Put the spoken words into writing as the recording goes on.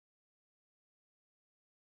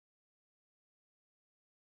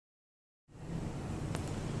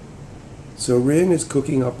So Rin is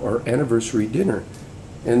cooking up our anniversary dinner.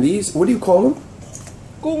 And these, what do you call them?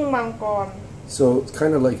 กุ้งมังกร So it's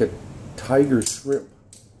kind of like a tiger shrimp.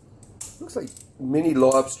 Looks like mini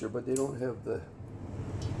lobster, but they don't have the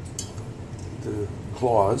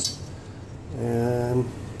claws. And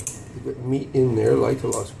they got meat in there like a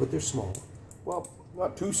lobster, but they're small. Well,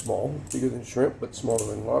 not too small, bigger than shrimp, but smaller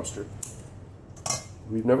than lobster.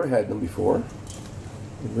 We've never had them before.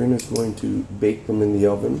 And Rin is going to bake them in the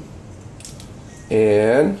oven.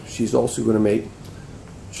 And she's also going to make,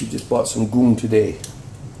 she just bought some goong today,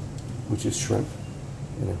 which is shrimp.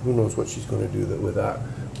 And who knows what she's going to do with that.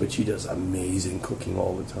 But she does amazing cooking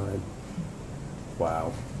all the time.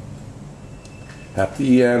 Wow.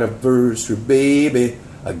 Happy anniversary, baby.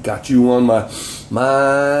 I got you on my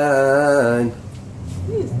mind.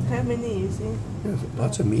 How many you see? There's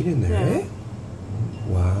lots of meat in there, yeah. eh?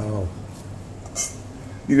 Wow.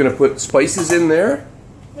 You're going to put spices in there?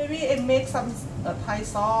 Maybe it makes some Thai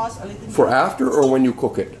sauce a little bit. For after or when you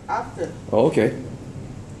cook it? After. Oh, okay.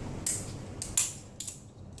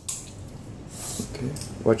 Okay.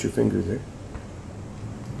 Watch your fingers there.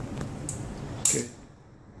 Okay.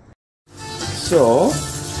 So,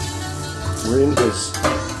 Rin has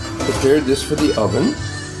prepared this for the oven.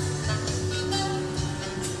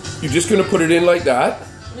 You're just going to put it in like that?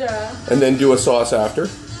 Yeah. And then do a sauce after?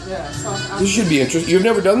 Yeah, sauce after. This should be interesting. You've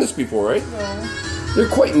never done this before, right? No. They're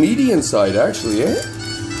quite meaty inside, actually, eh?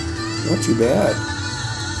 Not too bad.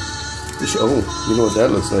 Oh, you know what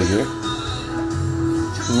that looks like here?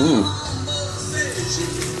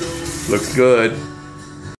 Looks good.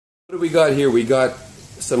 What do we got here? We got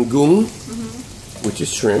some goong, which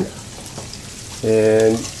is shrimp,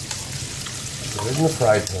 and there's in the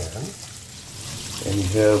fry pan. And you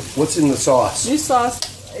have, what's in the sauce? This sauce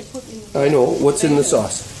I put in. I know. What's in the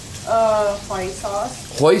sauce? White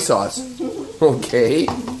sauce. White sauce. Okay.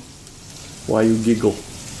 Why you giggle?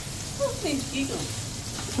 Please giggle.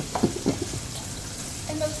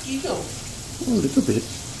 I not giggle. A little bit.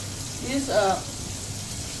 This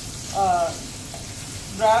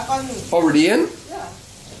dragon. Already in? Yeah, I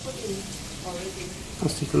put in already.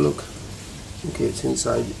 Let's take a look. Okay, it's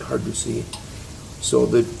inside. Hard to see. So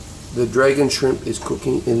the dragon shrimp is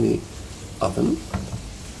cooking in the oven.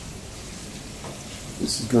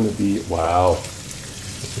 This is going to be, wow. Look at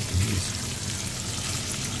these.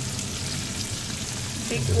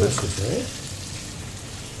 Delicious, right?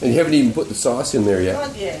 And you haven't even put the sauce in there yet.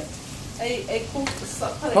 Not yet. I cooked the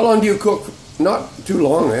sauce. How long do you cook? Not too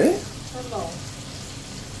long, eh? Not long.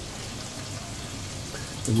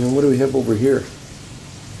 And then what do we have over here?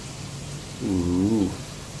 Ooh.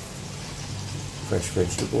 Fresh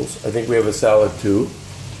vegetables. I think we have a salad too,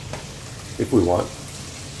 if we want.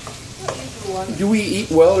 Do we eat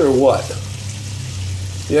well or what?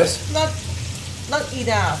 Yes? Not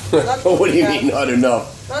enough. Not What do you enough. mean not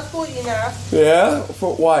enough? Not good enough. Yeah?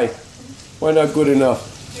 Why? Why not good enough?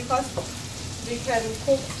 Because we can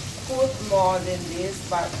cook food more than this,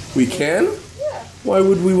 but We can? yeah. Why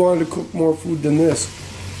would we want to cook more food than this?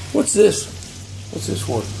 What's this? What's this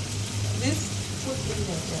for? This food in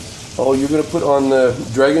there. Oh, you're going to put on the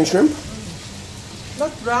dragon shrimp?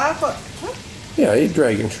 Not dry, but huh? Yeah, I ate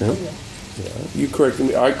dragon shrimp. Yeah, you corrected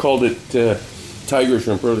me. I called it tiger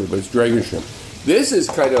shrimp earlier, but it's dragon shrimp. This is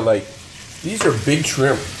kind of like, these are big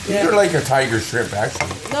shrimp. These Yeah. are like a tiger shrimp, actually.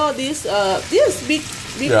 No, this big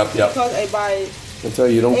Yep. because I buy. I tell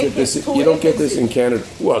you, you don't get this. You don't get this in Canada.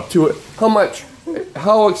 Well, how much?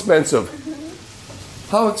 How expensive?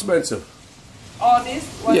 How expensive? All this.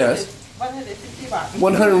 Yes. 150 baht.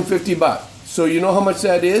 150 baht. So you know how much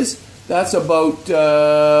that is? That's about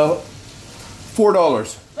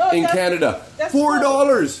 $4 in Canada. That's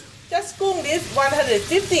 $4. Just cook this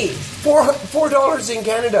 150. $4 in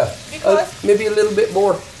Canada. Because maybe a little bit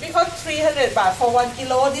more. Because 300 baht for 1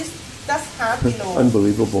 kilo. This that's half kilo.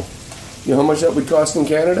 Unbelievable. You know how much that would cost in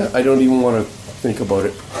Canada? I don't even want to think about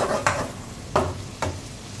it.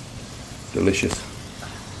 Delicious.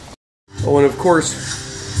 Oh, and of course,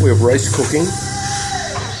 we have rice cooking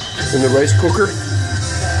in the rice cooker.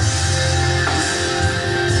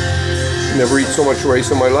 Never eat so much rice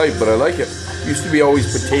in my life, but I like it. Used to be always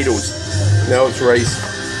potatoes. Now it's rice.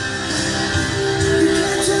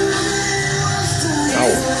 Ow.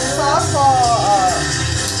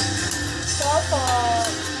 Sauce for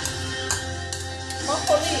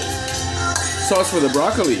broccoli. Sauce for the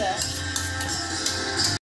broccoli. Yeah.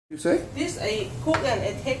 You say? This I cook and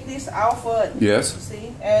I take this out first. Yes.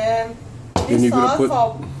 See, and Then this you're gonna sauce put-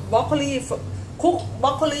 for broccoli. Cook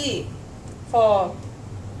broccoli for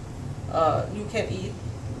you can eat.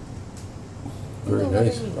 Very You know what I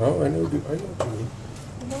nice. mean? Oh, I know what you mean.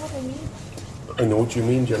 You know what I mean? I know what you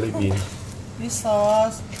mean, jelly bean. This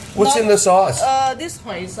sauce. What's in the sauce? This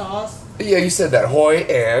soy sauce. Yeah, you said that. Hoi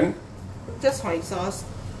and... Just soy sauce.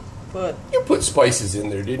 But... You put spices in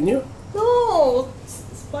there, didn't you? No!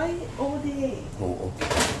 Spice all day. Oh,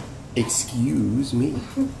 okay. Excuse me.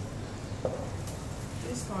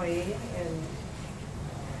 This soy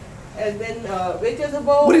and then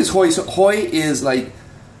vegetable. What is hoi? So hoi is like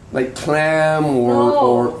clam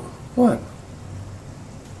or what?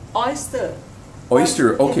 Oyster.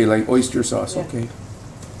 Oyster. Okay, like oyster sauce. Yeah. Okay.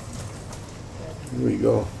 Here we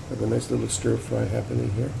go. Have a nice little stir fry happening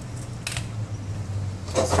here.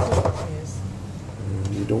 Just cook, yes.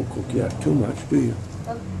 And you don't cook yet too much, do you?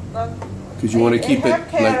 Not Because you want to keep I it have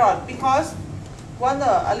carrot because want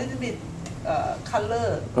a little bit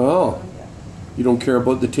color. Oh. Yeah. You don't care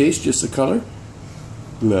about the taste, just the color?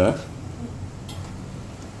 Nah.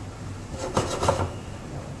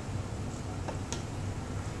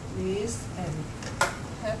 This and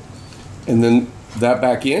have. And then that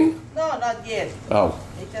back in? No, not yet. Oh.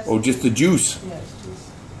 Just the juice. Yes, juice.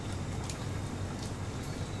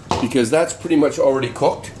 Because that's pretty much already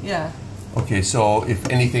cooked. Yeah. Okay, so if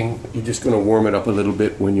anything, you're just going to warm it up a little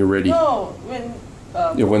bit when you're ready. No, when.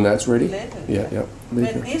 Yeah, when that's ready? Later. Yeah, yeah.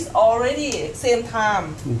 Later. When this already same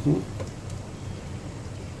time. Mm-hmm.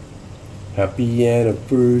 Happy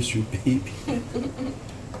anniversary, baby.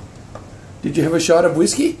 Did you have a shot of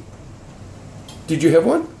whiskey? Did you have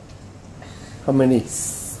one? How many?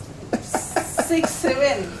 6,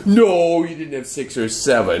 7. No, you didn't have 6 or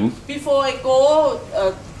 7. Before I go,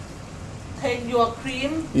 take your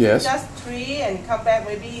cream. Yes. Just 3 and come back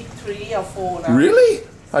maybe 3 or 4 now. Really?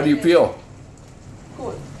 How do you feel?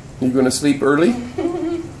 Good. You going to sleep early?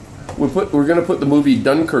 We're going to put the movie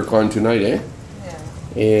Dunkirk on tonight, eh? Yeah.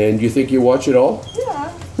 And you think you watch it all?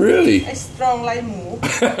 Yeah. Really? I strong like move.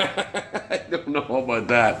 I don't know about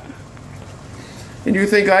that. And you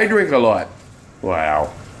think I drink a lot?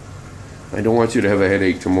 Wow. I don't want you to have a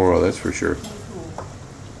headache tomorrow, that's for sure.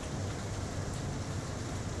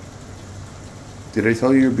 Did I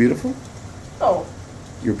tell you you're beautiful? No.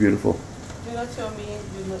 You're beautiful. You not tell me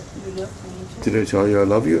you love me too. Did I tell you I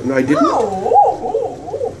love you? No, I didn't.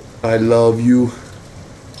 No. I love you.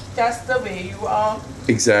 Just the way you are.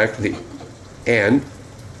 Exactly. And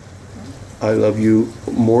I love you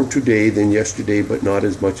more today than yesterday, but not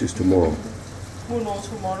as much as tomorrow. Who knows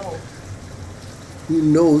tomorrow? Who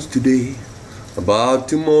knows today about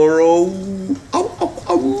tomorrow? Ow, ow,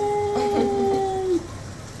 ow.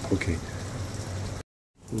 Okay.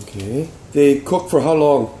 Okay. They cook for how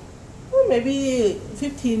long? Well, maybe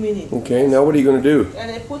 15 minutes. Okay, now what are you going to do?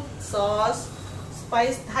 And I put sauce,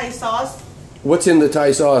 spice, Thai sauce. What's in the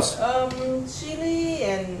Thai sauce? Chili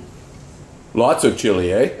and... Lots of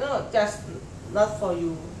chili, eh? No, just not for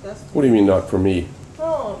you. Just What do you mean not for me?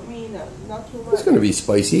 no, me not too much. It's going to be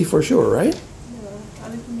spicy for sure, right? Yeah, a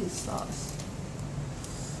little bit sauce.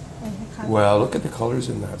 Well, look at the colors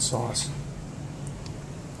in that sauce.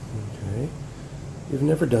 Okay. You've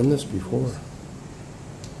never done this before.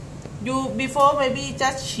 You before maybe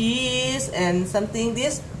just cheese and something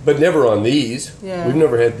this. But never on these. Yeah. We've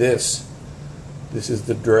never had this. This is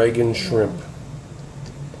the dragon shrimp.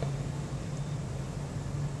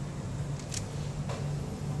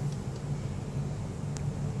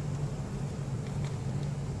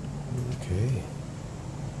 Okay.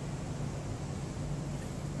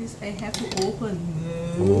 This I have to open.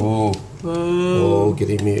 Oh. Oh,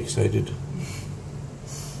 getting me excited.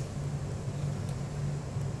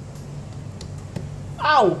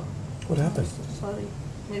 Ow! What happened? Sorry.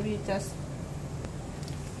 Maybe just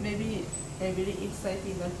maybe I'm very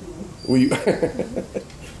excited not to. Were you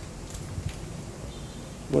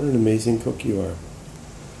What an amazing cook you are.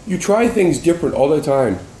 You try things different all the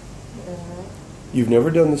time. You've never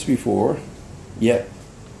done this before, yet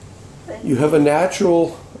you have a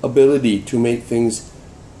natural ability to make things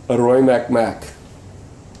aroy mac mac,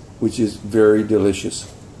 which is very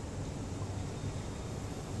delicious.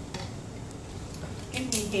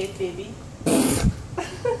 Give me head, baby.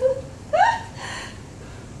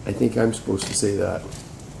 I think I'm supposed to say that.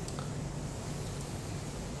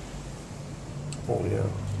 Oh yeah,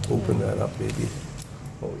 open that up, baby.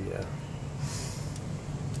 Oh yeah.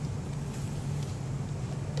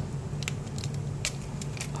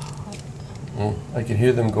 I can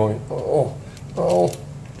hear them going, oh, oh.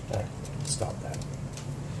 There, stop that.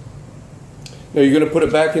 Now you're going to put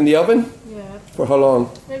it back in the oven? Yeah. For how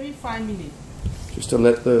long? Maybe 5 minutes. Just to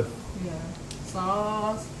let the... Yeah.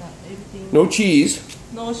 Sauce, everything. No cheese.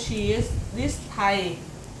 No cheese. This Thai.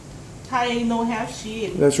 Thai no have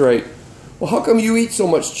cheese. That's right. Well, how come you eat so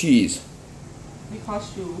much cheese?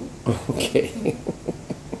 Because you. Okay.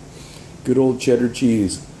 Good old cheddar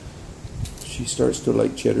cheese. she starts to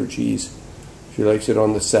like cheddar cheese. She likes it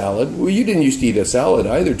on the salad. Well, you didn't used to eat a salad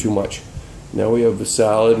either too much. Now we have a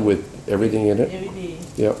salad with everything in it. Every day.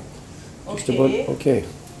 Yep. Just Okay. about, okay.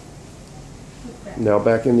 Now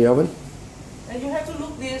back in the oven? And you have to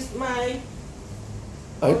look this, my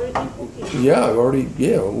I, already cooking. yeah, I've already,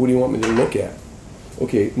 yeah. What do you want me to look at?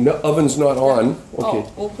 Okay, no, oven's not on. Okay.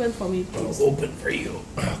 Oh, open for me, please. Open for you.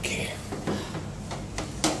 Okay.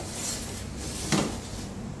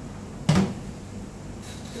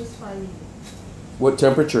 Just 5 minutes. What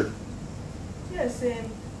temperature? Yes, same.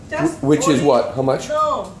 Just Which is only- what? How much?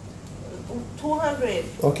 No, 200.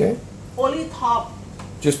 Okay. Only top.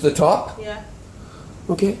 Just the top? Yeah.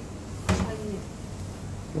 Okay. 5 minutes.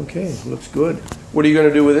 Okay, looks good. What are you going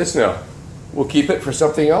to do with this now? We'll keep it for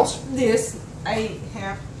something else? This I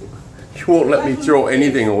have. You won't let me throw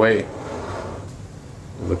anything away.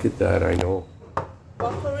 Look at that, I know.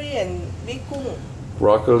 Broccoli and big gung.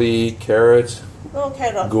 Broccoli, carrots, No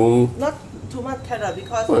carrot. gung. Not too much carrot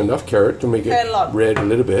because Well, enough carrot to make it Carrot. red a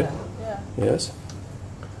little bit. yeah. Yes.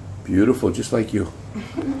 Beautiful, just like you.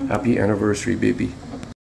 Happy anniversary, baby.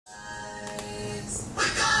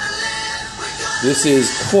 This is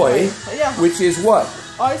koi, Yeah. which is what?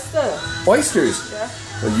 Oyster. Oysters. Yeah.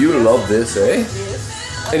 Well, you love this, eh? Yes.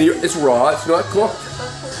 And it's raw, it's not cooked.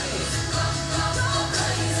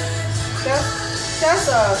 Just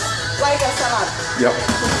like a salad. Yep.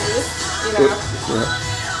 Enough.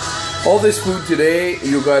 Yeah. All this food today,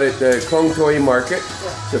 you got at the Kong Toi market,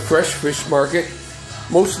 the fresh fish market.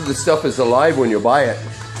 Most of the stuff is alive when you buy it.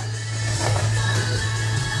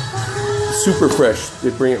 Super fresh.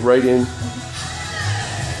 They bring it right in.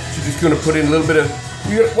 You're just going to put in a little bit of...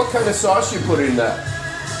 what kind of sauce you put in that?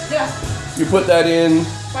 Yeah. You put that in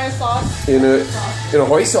My sauce. in a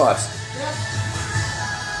hoi sauce. Yeah.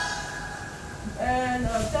 And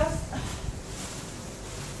just.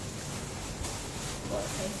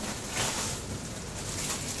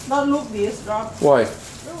 Not look this, drop. Why?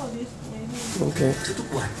 No, this maybe. Okay.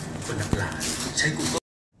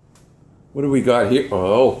 What do we got here?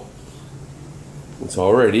 Oh, it's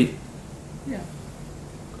all ready. Yeah.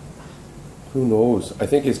 Who knows? I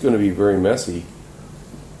think it's going to be very messy.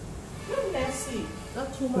 Not messy.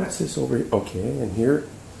 Not too much. What's this over here? Okay, and here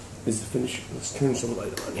is the finish. Let's turn some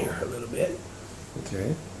light on here a little bit.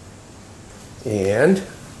 Okay. And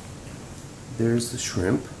there's the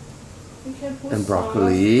shrimp. You can put And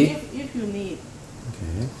broccoli. sauce if you need.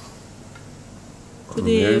 Okay. And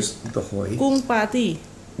Today, there's the hoi. gung party.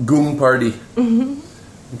 Goong party.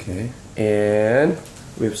 Okay. And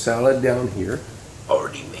we have salad down here.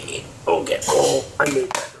 Already made. Okay. Oh, I made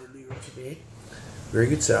that earlier today. Very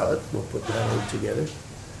good salad. We'll put that out together.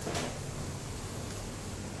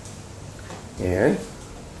 And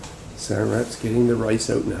Sarat's getting the rice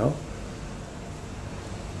out now.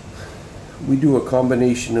 We do a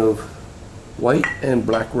combination of white and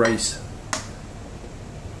black rice.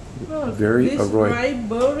 Look, Very this arroy.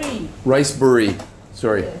 berry. Rice burry.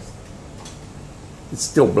 Sorry. Yes. It's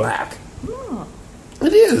still black. No,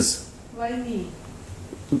 It is. like me.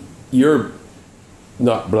 You're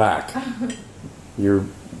not black. You're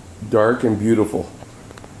dark and beautiful.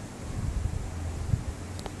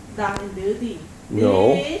 Dark and beauty.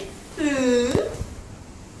 No.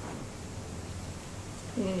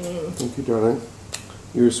 Thank you, darling.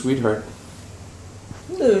 You're a sweetheart.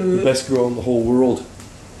 The No. best girl in the whole world.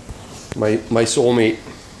 My soulmate.